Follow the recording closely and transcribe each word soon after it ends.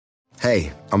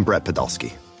Hey, I'm Brett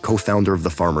Podolsky, co-founder of The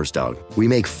Farmer's Dog. We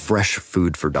make fresh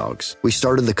food for dogs. We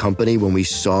started the company when we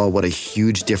saw what a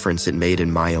huge difference it made in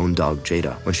my own dog,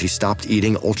 Jada, when she stopped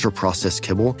eating ultra-processed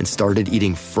kibble and started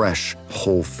eating fresh,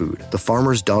 whole food. The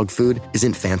Farmer's Dog food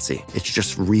isn't fancy. It's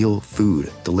just real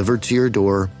food delivered to your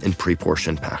door in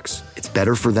pre-portioned packs. It's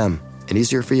better for them and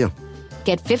easier for you.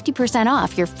 Get 50%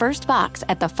 off your first box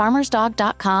at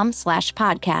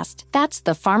thefarmersdog.com/podcast. That's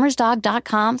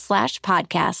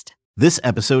thefarmersdog.com/podcast. This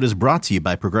episode is brought to you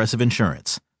by Progressive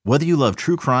Insurance. Whether you love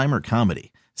true crime or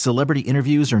comedy, celebrity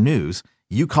interviews or news,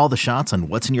 you call the shots on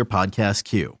what's in your podcast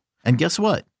queue. And guess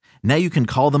what? Now you can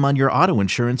call them on your auto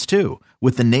insurance too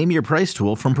with the Name Your Price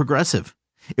tool from Progressive.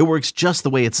 It works just the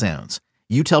way it sounds.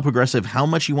 You tell Progressive how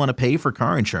much you want to pay for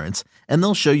car insurance, and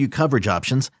they'll show you coverage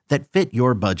options that fit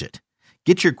your budget.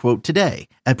 Get your quote today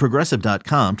at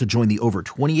Progressive.com to join the over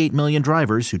 28 million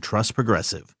drivers who trust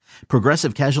Progressive.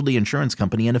 Progressive Casualty Insurance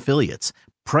Company and Affiliates.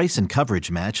 Price and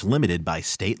coverage match limited by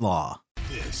state law.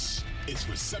 This is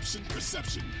Reception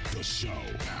Perception, the show.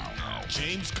 Now,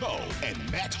 James Cole and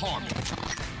Matt Harmon.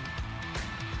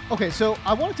 Okay, so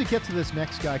I wanted to get to this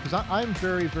next guy because I'm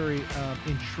very, very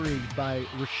intrigued by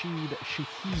Rashid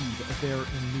Shaheed there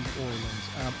in New Orleans.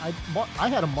 I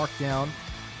had him marked down.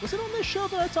 Was it on this show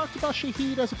that I talked about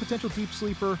Shaheed as a potential deep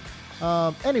sleeper?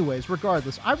 Anyways,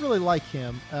 regardless, I really like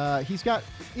him. He's got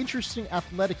interesting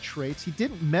athletic traits. He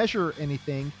didn't measure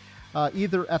anything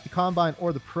either at the Combine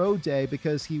or the Pro Day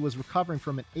because he was recovering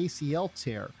from an ACL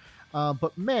tear.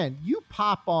 But man, you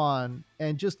pop on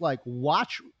and just like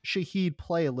watch Shaheed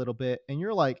play a little bit and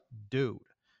you're like, dude,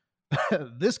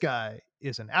 this guy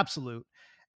is an absolute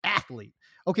athlete.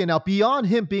 Okay, now beyond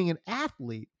him being an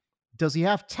athlete, does he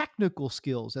have technical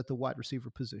skills at the wide receiver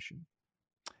position?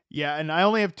 Yeah, and I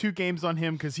only have 2 games on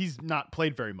him because he's not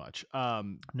played very much.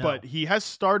 But he has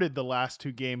started the last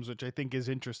 2 games, which I think is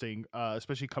interesting,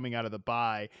 especially coming out of the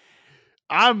bye.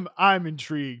 I'm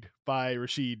intrigued by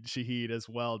Rashid Shaheed as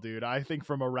well, dude. I think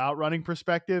from a route running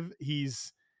perspective,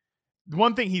 he's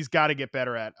one thing he's got to get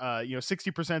better at.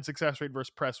 60% success rate versus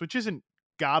press, which isn't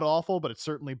god awful, but it's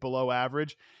certainly below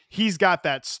average. He's got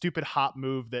that stupid hop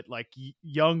move that like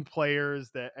young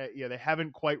players that they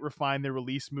haven't quite refined their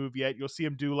release move yet. You'll see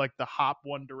him do like the hop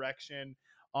one direction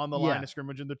on the line of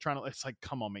scrimmage, and they're trying to. It's like,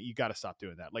 come on, man, you got to stop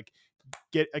doing that. Like,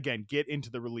 get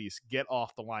into the release, get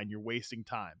off the line. You're wasting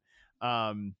time.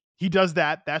 He does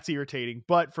that. That's irritating.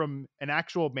 But from an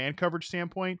actual man coverage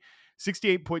standpoint,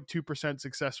 68.2%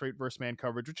 success rate versus man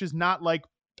coverage, which is not like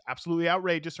absolutely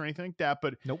outrageous or anything like that,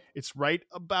 but it's right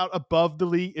about above the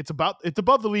league. It's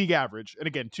above the league average. And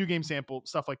again, 2-game sample,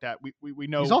 stuff like that. We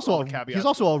know he's also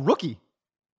a rookie.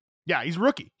 Yeah, he's a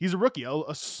rookie. He's a rookie.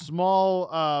 A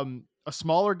smaller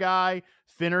guy,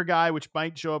 thinner guy, which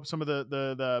might show up. Some of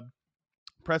the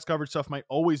press coverage stuff might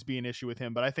always be an issue with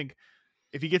him. But I think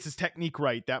if he gets his technique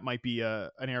right, that might be an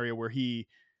area where he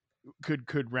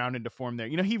could round into form there.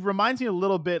 He reminds me a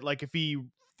little bit like if he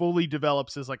fully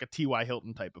develops as like a T.Y.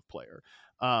 Hilton type of player,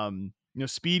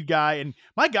 speed guy. And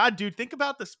my God, dude, think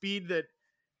about the speed that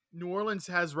New Orleans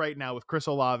has right now with Chris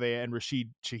Olave and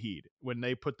Rashid Shaheed when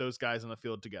they put those guys on the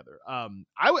field together.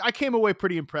 I came away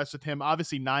pretty impressed with him.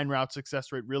 Obviously 9 route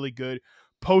success rate, really good.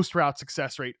 Post route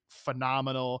success rate,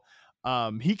 phenomenal.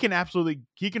 He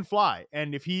can fly.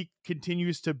 And if he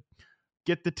continues to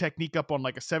get the technique up on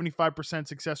like a 75%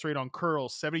 success rate on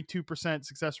curls, 72%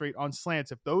 success rate on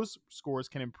slants, if those scores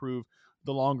can improve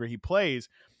the longer he plays,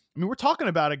 I mean, we're talking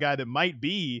about a guy that might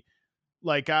be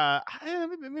like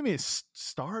maybe a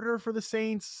starter for the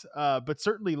Saints, but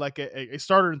certainly like a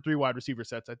starter in 3 wide receiver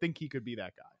sets. I think he could be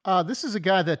that guy. This is a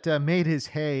guy that made his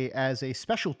hay as a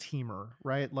special teamer,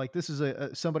 right? Like this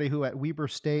is somebody who at Weber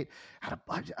State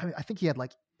I think he had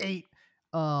like 8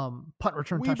 punt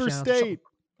return Weber touchdowns. State.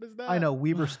 I know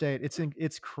Weber State.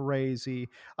 It's crazy.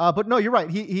 But no, you're right.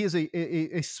 He is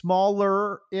a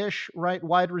smaller-ish right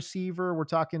wide receiver. We're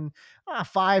talking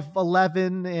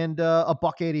 5'11" and a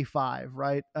 $185,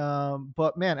 right?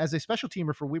 But man, as a special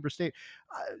teamer for Weber State,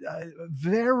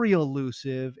 very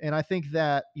elusive. And I think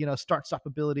that start-stop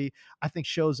ability I think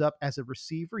shows up as a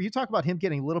receiver. You talk about him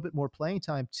getting a little bit more playing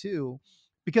time too,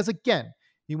 because again,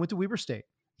 he went to Weber State.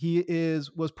 He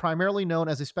was primarily known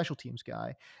as a special teams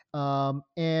guy.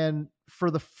 And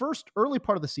for the first early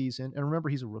part of the season, and remember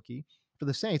he's a rookie for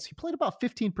the Saints, he played about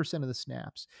 15% of the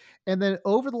snaps. And then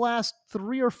over the last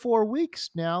 3 or 4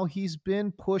 weeks now, he's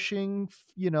been pushing,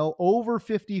 over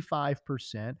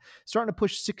 55%, starting to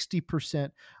push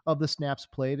 60% of the snaps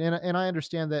played. And I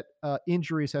understand that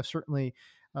injuries have certainly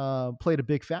played a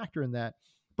big factor in that.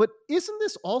 But isn't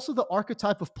this also the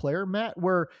archetype of player, Matt,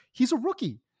 where he's a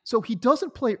rookie? So he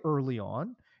doesn't play early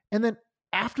on. And then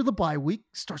after the bye week,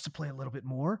 starts to play a little bit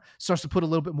more, starts to put a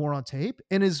little bit more on tape,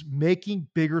 and is making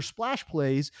bigger splash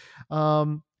plays.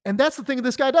 And that's the thing that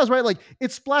this guy does, right? Like,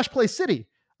 it's splash play city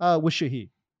with Shaheed.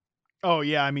 Oh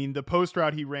yeah, I mean the post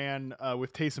route he ran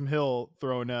with Taysom Hill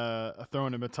throwing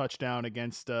him a touchdown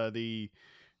against the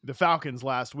Falcons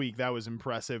last week, that was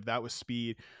impressive. That was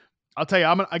speed. I'll tell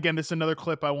you, again, this is another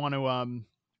clip I want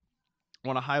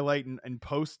to highlight and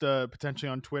post potentially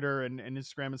on Twitter and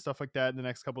Instagram and stuff like that in the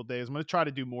next couple of days. I'm going to try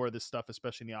to do more of this stuff,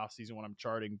 especially in the off season when I'm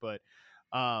charting. But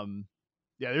yeah,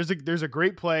 there's a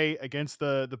great play against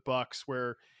the Bucks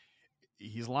where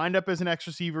he's lined up as an X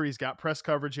receiver. He's got press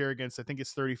coverage here against, I think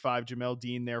it's 35 Jamel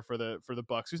Dean there for the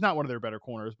Bucks, who's not one of their better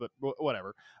corners, but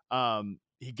whatever.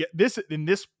 He get this in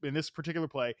this particular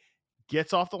play,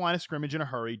 gets off the line of scrimmage in a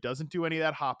hurry, doesn't do any of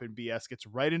that hop and BS, gets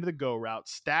right into the go route,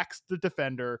 stacks the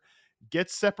defender,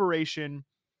 gets separation.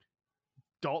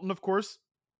 Dalton, of course,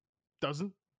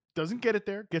 doesn't get it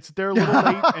there, gets it there a little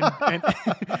late,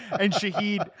 and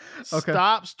Shaheed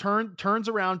stops, turns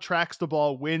around, tracks the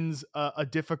ball, wins a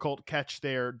difficult catch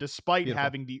there, despite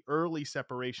having the early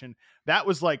separation. That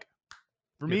was like,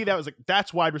 for me, that was like,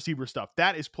 that's wide receiver stuff.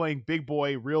 That is playing big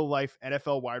boy, real life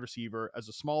NFL wide receiver as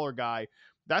a smaller guy.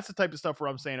 That's the type of stuff where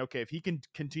I'm saying, okay, if he can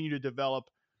continue to develop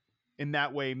in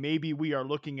that way, maybe we are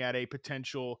looking at a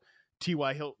potential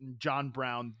T.Y. Hilton, John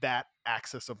Brown, that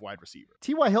axis of wide receiver.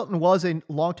 T.Y. Hilton was a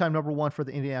longtime number one for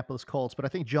the Indianapolis Colts, but I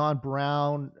think John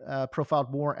Brown profiled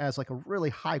more as like a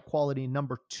really high quality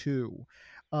number two.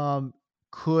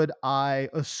 Could I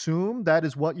assume that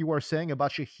is what you are saying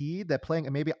about Shaheed, that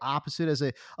playing maybe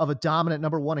opposite of a dominant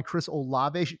number one in Chris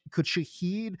Olave? Could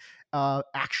Shaheed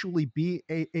actually be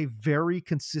a very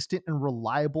consistent and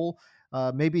reliable,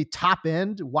 maybe top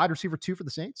end wide receiver two for the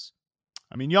Saints?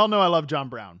 I mean, y'all know I love John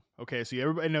Brown. Okay, so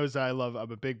everybody knows that I'm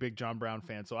a big John Brown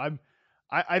fan. So I'm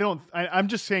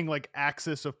just saying, like,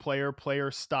 axis of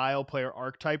player style, player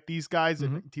archetype. These guys,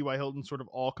 T.Y. Hilton, sort of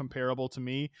all comparable to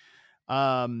me.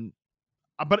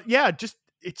 But yeah, just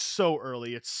it's so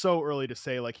early. It's so early to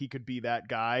say like he could be that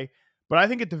guy. But I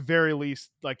think at the very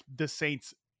least, like the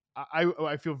Saints,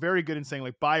 I feel very good in saying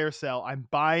like buy or sell. I'm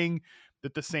buying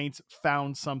that the Saints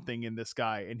found something in this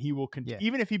guy, and he will continue. Yeah.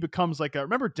 Even if he becomes like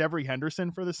remember Devery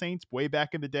Henderson for the Saints way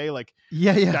back in the day? Like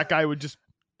that guy would just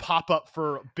pop up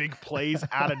for big plays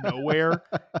out of nowhere.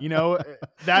 You know,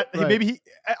 that right. Maybe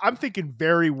I'm thinking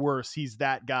very worse. He's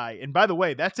that guy. And by the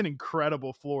way, that's an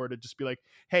incredible floor to just be like,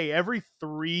 hey, every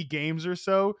 3 games or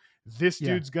so, this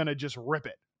dude's going to just rip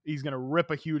it. He's going to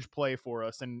rip a huge play for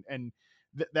us. And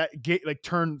that get like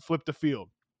flip the field.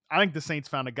 I think the Saints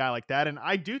found a guy like that. And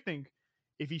I do think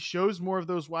if he shows more of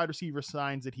those wide receiver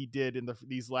signs that he did in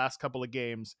these last couple of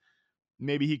games,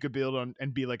 maybe he could build on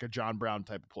and be like a John Brown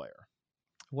type of player.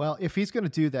 Well, if he's going to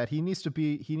do that, he needs to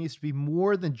be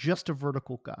more than just a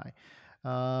vertical guy.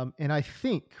 And I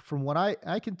think from what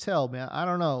I can tell, man, I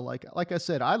don't know. Like I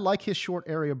said, I like his short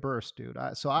area burst, dude.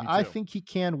 I think he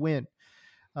can win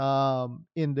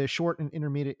in the short and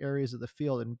intermediate areas of the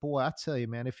field. And boy, I tell you,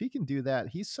 man, if he can do that,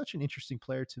 he's such an interesting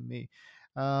player to me.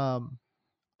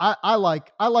 I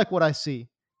like what I see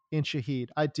in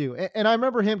Shaheed. I do. And I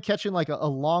remember him catching like a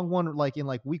long one, like in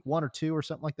like week 1 or 2 or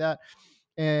something like that.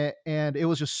 And it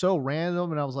was just so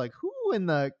random. And I was like, who in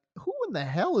the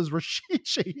hell is Rashid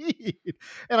Shaheed?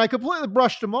 And I completely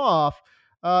brushed him off.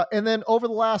 And then over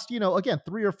the last, again,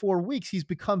 3 or 4 weeks, he's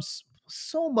become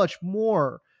so much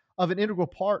more of an integral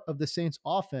part of the Saints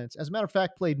offense. As a matter of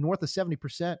fact, played north of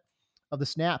 70% of the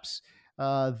snaps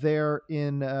there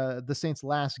in the Saints'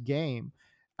 last game.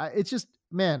 It's just,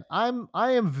 man, I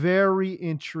am very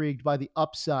intrigued by the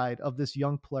upside of this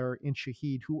young player in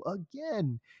Shaheed, who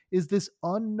again is this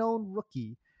unknown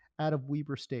rookie out of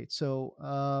Weber State. So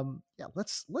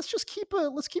let's just keep a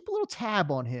little tab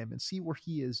on him and see where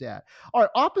he is at. All right,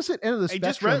 opposite end of the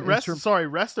spectrum.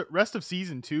 Rest of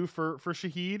season 2 for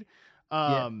Shaheed.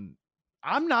 I'm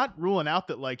not ruling out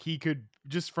that like he could,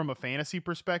 just from a fantasy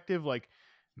perspective, like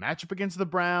matchup against the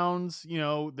Browns,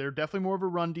 they're definitely more of a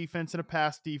run defense and a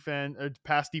pass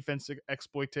defense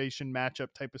exploitation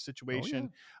matchup type of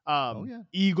situation.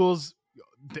 Eagles,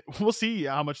 we'll see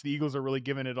how much the Eagles are really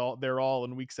giving it their all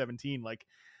in week 17. Like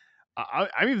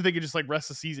I'm even thinking just like rest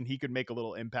of the season, he could make a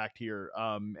little impact here.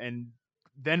 And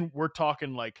then we're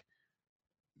talking like,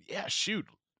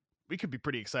 we could be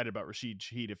pretty excited about Rashid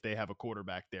Shaheed if they have a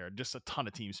quarterback there. Just a ton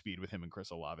of team speed with him and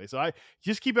Chris Olave. So I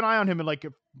just keep an eye on him in like a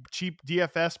cheap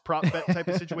DFS prop bet type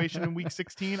of situation in week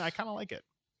 16. I kind of like it.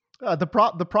 The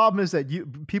problem is that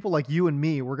people like you and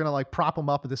me, we're going to like prop him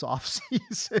up in this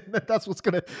offseason. That's what's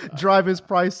going to drive his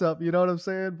price up. You know what I'm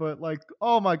saying? But like,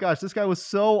 oh my gosh, this guy was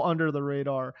so under the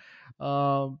radar.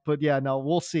 But yeah, no,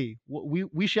 we'll see.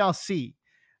 We shall see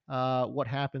what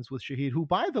happens with Shaheed, who,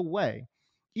 by the way,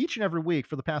 each and every week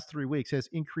for the past 3 weeks has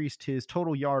increased his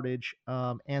total yardage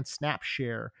and snap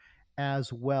share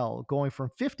as well, going from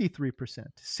 53%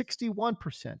 to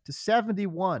 61% to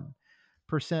 71%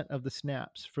 of the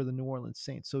snaps for the New Orleans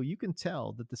Saints. So you can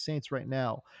tell that the Saints right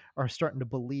now are starting to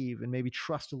believe and maybe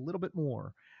trust a little bit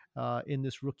more in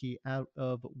this rookie out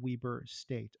of Weber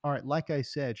State. All right, like I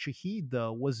said, Shaheed,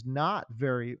 though, was not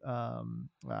very,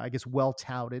 I guess, well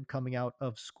touted coming out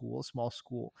of school, small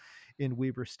school in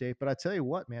Weber State. But I tell you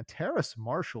what, man, Terrace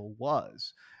Marshall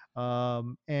was.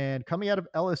 And coming out of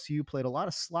LSU, played a lot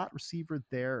of slot receiver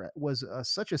there, was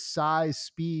such a size,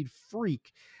 speed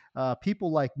freak.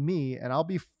 People like me, and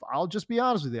I'll just be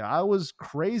honest with you, I was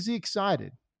crazy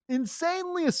excited,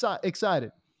 insanely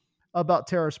excited about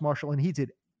Terrace Marshall, and he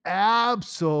did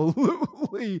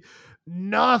absolutely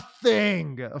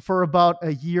nothing for about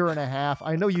a year and a half.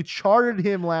 I know you charted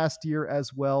him last year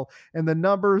as well, and the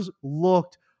numbers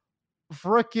looked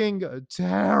freaking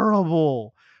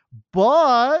terrible.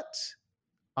 But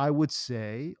I would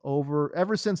say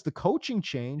ever since the coaching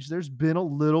change, there's been a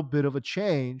little bit of a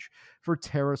change for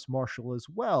Terrace Marshall as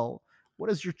well. What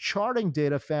has your charting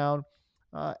data found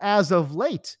as of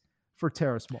late for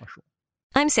Terrace Marshall?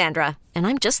 I'm Sandra, and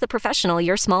I'm just the professional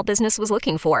your small business was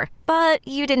looking for. But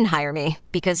you didn't hire me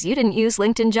because you didn't use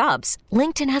LinkedIn Jobs.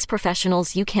 LinkedIn has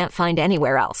professionals you can't find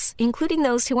anywhere else, including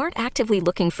those who aren't actively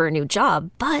looking for a new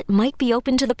job, but might be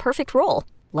open to the perfect role,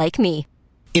 like me.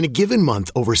 In a given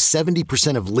month, over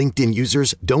 70% of LinkedIn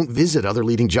users don't visit other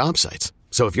leading job sites.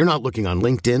 So if you're not looking on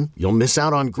LinkedIn, you'll miss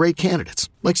out on great candidates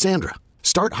like Sandra.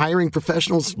 Start hiring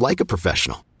professionals like a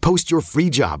professional. Post your free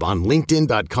job on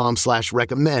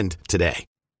linkedin.com/recommend today.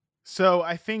 So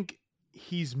I think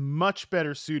he's much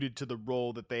better suited to the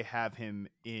role that they have him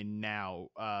in now.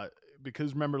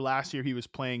 Because remember last year he was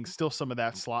playing still some of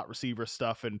that slot receiver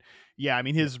stuff. And yeah, I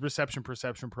mean, his reception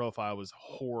perception profile was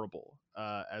horrible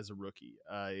as a rookie.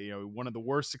 One of the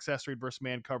worst success rate versus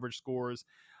man coverage scores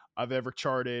I've ever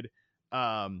charted.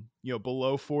 Below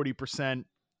 40%.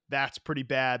 That's pretty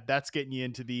bad. That's getting you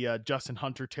into the Justin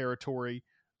Hunter territory.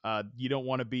 You don't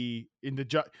want to be in the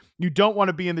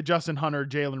Justin Hunter,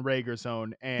 Jalen Reagor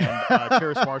zone, and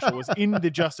Terrace Marshall was in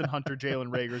the Justin Hunter, Jalen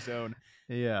Reagor zone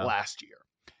last year.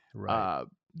 Right.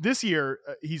 This year,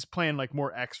 he's playing like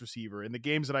more X receiver. In the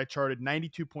games that I charted,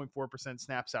 92.4%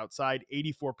 snaps outside,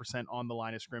 84% on the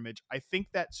line of scrimmage. I think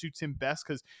that suits him best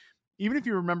because even if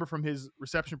you remember from his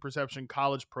reception perception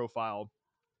college profile,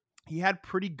 he had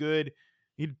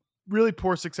really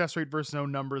poor success rate versus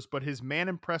zone numbers, but his man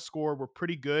and press score were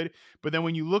pretty good. But then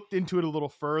when you looked into it a little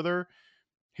further,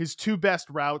 his two best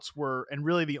routes were, and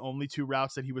really the only two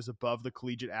routes that he was above the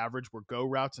collegiate average, were go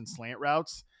routes and slant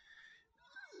routes.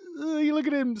 You look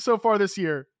at him so far this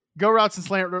year, go routes and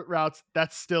slant routes,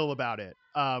 that's still about it.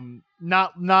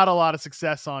 Not a lot of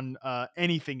success on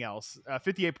anything else.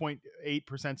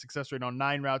 58.8% success rate on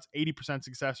 9 routes, 80%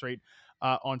 success rate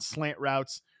on slant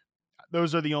routes.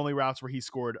 Those are the only routes where he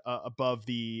scored above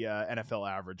the NFL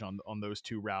average on those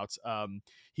two routes.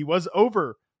 He was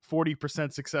over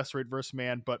 40% success rate versus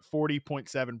man, but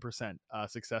 40.7%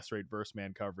 success rate versus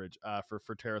man coverage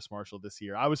for Terrace Marshall this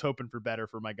year. I was hoping for better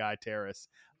for my guy Terrace,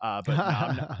 but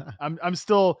no, I'm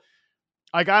still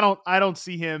like I don't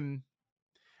see him.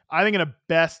 I think in a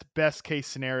best case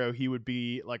scenario, he would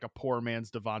be like a poor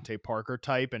man's Devontae Parker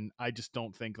type, and I just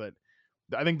don't think that.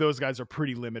 I think those guys are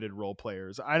pretty limited role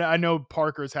players. I know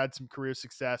Parker's had some career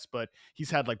success, but he's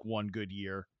had like one good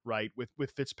year, right?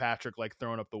 With Fitzpatrick, like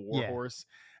throwing up the war horse.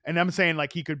 And I'm saying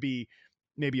like he could be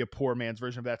maybe a poor man's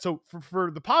version of that. So for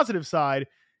the positive side,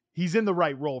 he's in the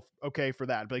right role. Okay. For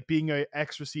that, like being a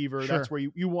X receiver, that's where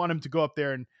you want him to go up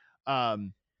there and,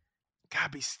 God,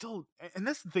 but still, and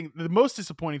that's the thing, the most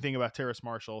disappointing thing about Terrace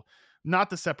Marshall, not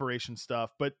the separation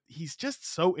stuff, but he's just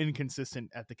so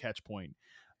inconsistent at the catch point.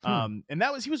 And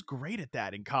he was great at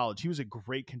that in college. He was a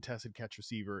great contested catch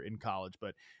receiver in college,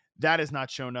 but that has not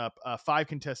shown up. 5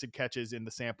 contested catches in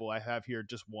the sample I have here,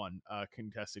 just 1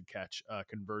 contested catch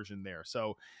conversion there.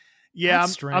 So yeah,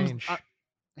 that's strange.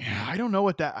 I don't know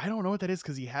what that is,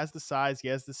 because he has the size, he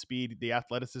has the speed, the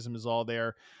athleticism is all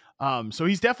there. So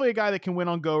he's definitely a guy that can win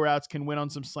on go routes, can win on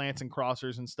some slants and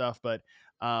crossers and stuff. But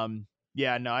I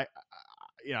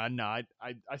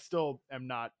still am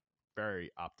not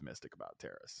very optimistic about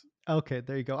Terrace. Okay,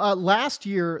 there you go. Last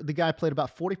year, the guy played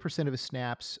about 40% of his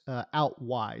snaps out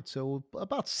wide, so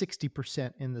about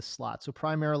 60% in the slot. So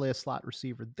primarily a slot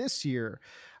receiver. This year,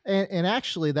 and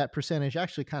actually that percentage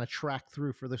actually kind of tracked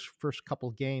through for the first couple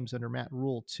of games under Matt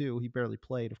Rule too. He barely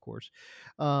played, of course,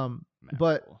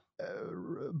 but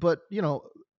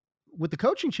with the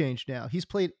coaching change now, he's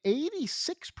played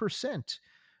 86%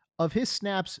 of his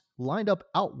snaps lined up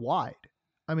out wide.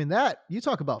 I mean, that you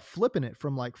talk about flipping it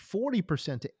from like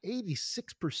 40% to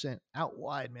 86% out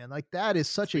wide, man. Like that is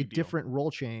such a different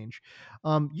role change.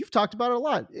 You've talked about it a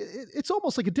lot. It's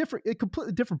almost like a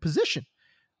completely different position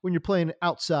when you're playing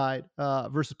outside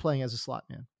versus playing as a slot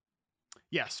man.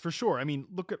 Yes, for sure. I mean,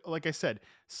 look at, like I said,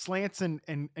 slants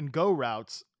and go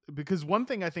routes, because one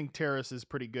thing I think Terrace is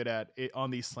pretty good at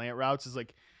on these slant routes is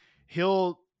like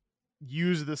he'll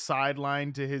use the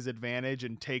sideline to his advantage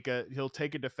and he'll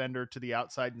take a defender to the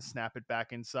outside and snap it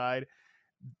back inside.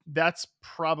 That's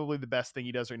probably the best thing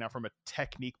he does right now from a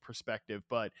technique perspective.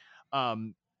 But,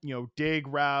 dig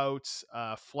routes,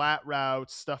 flat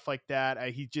routes, stuff like that.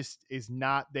 He just is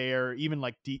not there. Even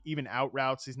like even out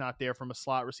routes, he's not there from a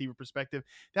slot receiver perspective.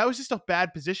 That was just a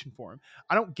bad position for him.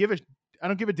 I don't give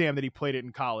a damn that he played it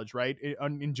in college, right?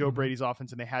 In Joe Brady's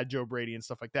offense, and they had Joe Brady and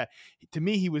stuff like that. To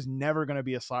me, he was never going to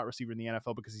be a slot receiver in the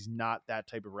NFL because he's not that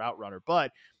type of route runner.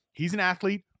 But he's an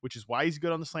athlete, which is why he's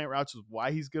good on the slant routes, is why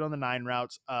he's good on the 9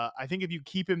 routes. I think if you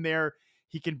keep him there,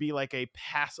 he can be like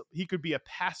he could be a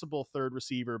passable third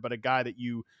receiver, but a guy that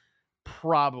you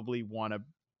probably want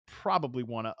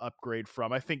to upgrade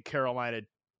from. I think Carolina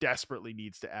desperately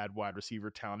needs to add wide receiver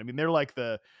talent. I mean, they're like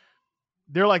the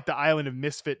island of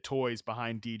misfit toys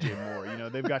behind DJ Moore.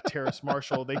 They've got Terrace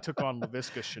Marshall. They took on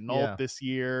Laviska Shenault this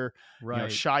year.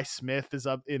 Right. Shi Smith is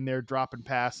up in there dropping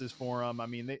passes for them. I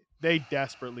mean, they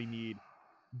desperately need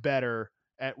better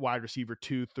at wide receiver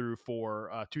 2 through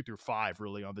 5,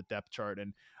 really, on the depth chart.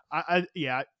 And I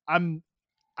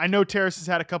know Terrace has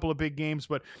had a couple of big games,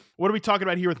 but what are we talking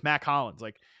about here with Mac Hollins?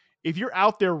 Like, if you're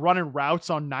out there running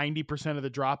routes on 90% of the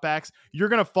dropbacks, you're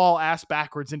going to fall ass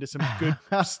backwards into some good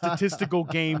statistical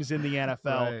games in the NFL.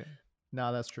 Right.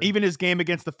 No, that's true. Even his game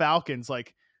against the Falcons,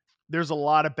 like, there's a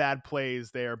lot of bad plays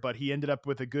there, but he ended up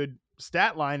with a good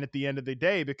stat line at the end of the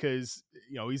day because,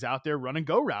 he's out there running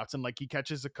go routes, and like he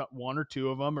catches one or two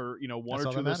of them, or, one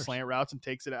or two of those slant routes and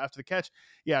takes it after the catch.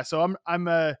 Yeah. So I'm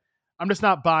just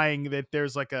not buying that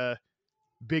there's like a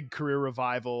big career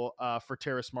revival for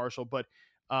Terrace Marshall, but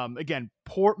again,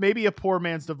 maybe a poor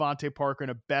man's Devontae Parker in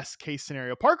a best case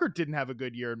scenario. Parker didn't have a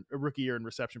rookie year in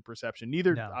reception perception.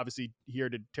 Neither, obviously, here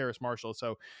did Terrace Marshall.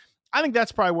 So I think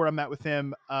that's probably where I'm at with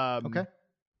him. Okay.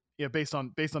 Based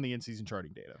on the in-season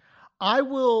charting data. I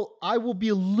will be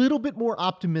a little bit more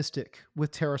optimistic with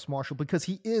Terrace Marshall because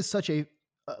he is such a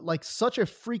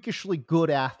freakishly good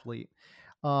athlete.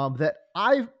 That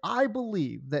I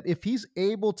believe that if he's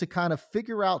able to kind of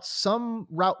figure out some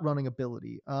route running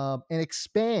ability and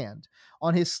expand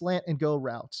on his slant and go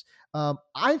routes,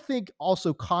 I think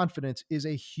also confidence is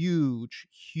a huge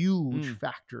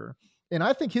factor. And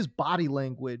I think his body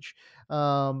language,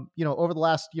 over the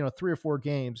last 3 or 4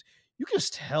 games, you can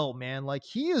just tell, man, like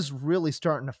he is really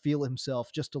starting to feel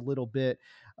himself just a little bit.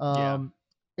 And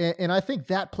I think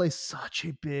that plays such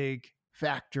a big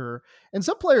factor. And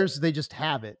some players, they just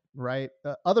have it, right?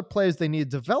 Other players, they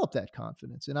need to develop that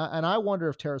confidence. And I wonder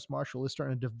if Terrace Marshall is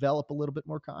starting to develop a little bit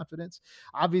more confidence.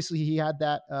 Obviously, he had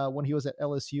that when he was at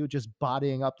LSU, just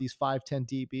bodying up these 5'10"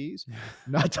 DBs.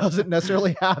 That doesn't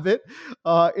necessarily have it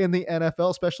in the NFL,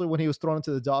 especially when he was thrown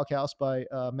into the doghouse by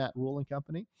Matt Rule and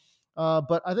company.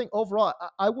 But I think overall,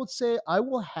 I would say I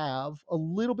will have a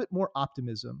little bit more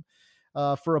optimism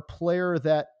for a player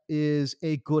that is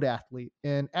a good athlete.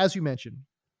 And as you mentioned,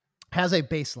 has a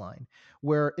baseline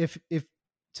where if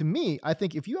to me, I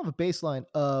think if you have a baseline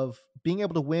of being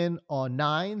able to win on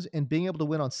 9s and being able to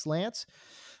win on slants,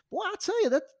 well, I'll tell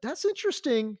you that's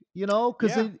interesting,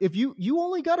 because if you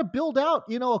only got to build out,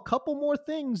 a couple more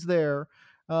things there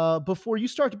before you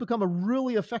start to become a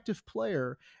really effective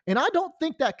player. And I don't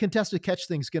think that contested catch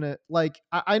thing's going to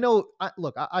I know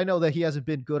that he hasn't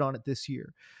been good on it this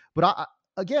year, but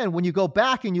again, when you go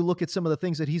back and you look at some of the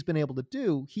things that he's been able to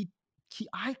do,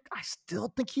 I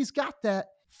still think he's got that.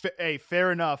 Hey,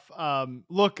 fair enough.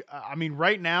 Look, I mean,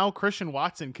 right now, Christian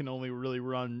Watson can only really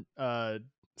run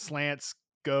slants,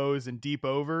 goes, and deep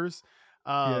overs.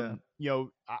 I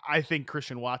think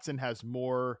Christian Watson has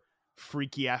more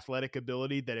freaky athletic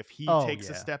ability that if he takes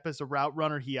a step as a route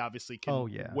runner, he obviously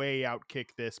can way out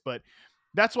kick this. But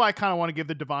that's why I kind of want to give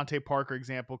the Devontae Parker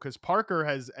example, because Parker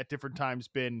has at different times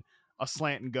been a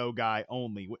slant and go guy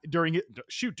only during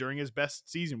his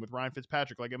best season with Ryan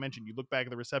Fitzpatrick. Like I mentioned, you look back at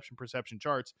the reception perception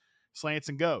charts, slants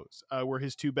and goes were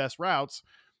his 2 best routes.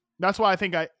 That's why I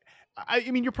think I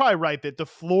mean, you're probably right that the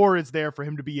floor is there for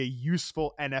him to be a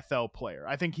useful NFL player.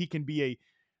 I think he can be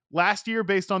last year,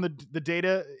 based on the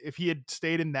data, if he had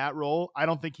stayed in that role, I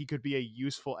don't think he could be a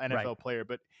useful NFL player.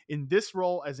 But in this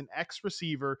role as an X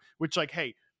receiver, which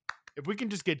hey, if we can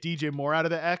just get DJ Moore out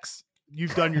of the X,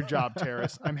 you've done your job,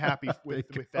 Terrace. I'm happy with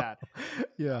that.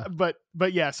 Yeah.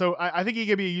 But yeah, so I think he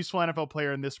could be a useful NFL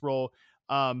player in this role.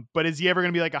 But is he ever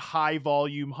going to be like a high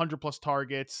volume, 100+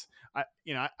 targets? I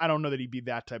don't know that he'd be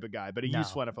that type of guy, but a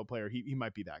useful NFL player, he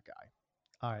might be that guy.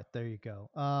 All right, there you go.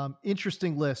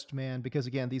 Interesting list, man, because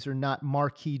again, these are not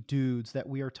marquee dudes that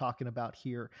we are talking about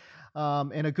here.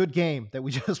 And a good game that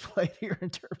we just played here in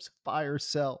terms of buy or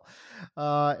sell.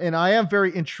 And I am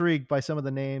very intrigued by some of the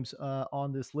names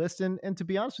on this list. And to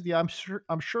be honest with you,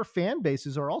 I'm sure fan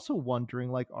bases are also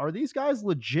wondering, like, are these guys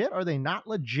legit? Are they not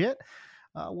legit?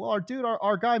 Well,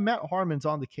 our guy Matt Harmon's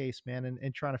on the case, man,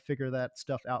 and trying to figure that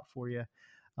stuff out for you.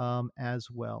 As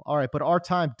well. All right, but our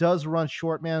time does run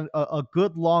short, man. A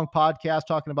good long podcast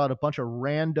talking about a bunch of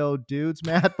rando dudes,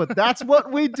 Matt, but that's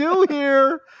what we do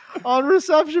here on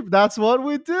Reception. That's what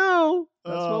we do.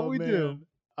 Do.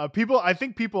 I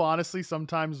think people honestly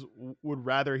sometimes would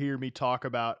rather hear me talk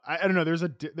about, I don't know.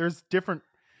 There's different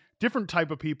type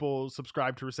of people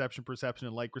subscribe to Reception Perception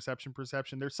and like Reception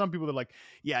Perception. There's some people that are like,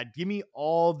 yeah, give me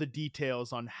all the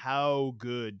details on how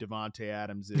good Devontae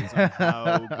Adams is, on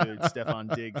how good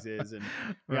Stephon Diggs is. And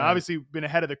obviously been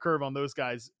ahead of the curve on those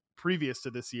guys previous to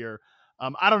this year.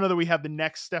 I don't know that we have the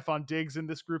next Stephon Diggs in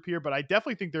this group here, but I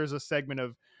definitely think there's a segment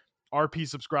of RP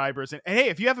subscribers. And hey,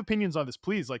 if you have opinions on this,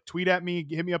 please like tweet at me,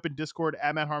 hit me up in Discord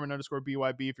at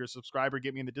 @MattHarmon_BYB. If you're a subscriber,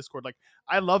 get me in the Discord. Like,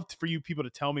 I love for you people to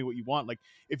tell me what you want. Like,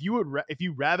 if you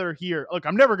rather hear, look,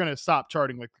 I'm never going to stop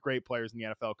charting like the great players in the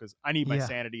NFL because I need my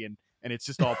sanity and it's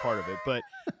just all part of it. But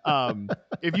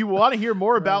if you want to hear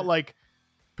more about like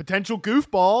potential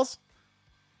goofballs,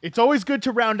 it's always good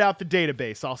to round out the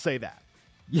database. I'll say that.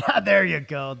 Yeah, there you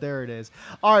go. There it is.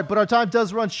 All right, but our time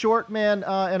does run short, man,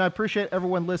 and I appreciate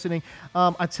everyone listening.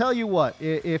 I tell you what,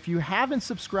 if you haven't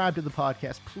subscribed to the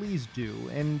podcast, please do.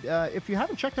 And if you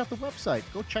haven't checked out the website,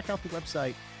 go check out the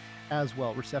website as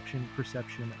well,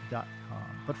 receptionperception.com.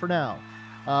 But for now,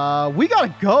 we got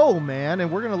to go, man,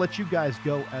 and we're going to let you guys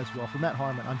go as well. For Matt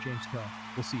Harmon, I'm James Coe.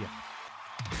 We'll see you.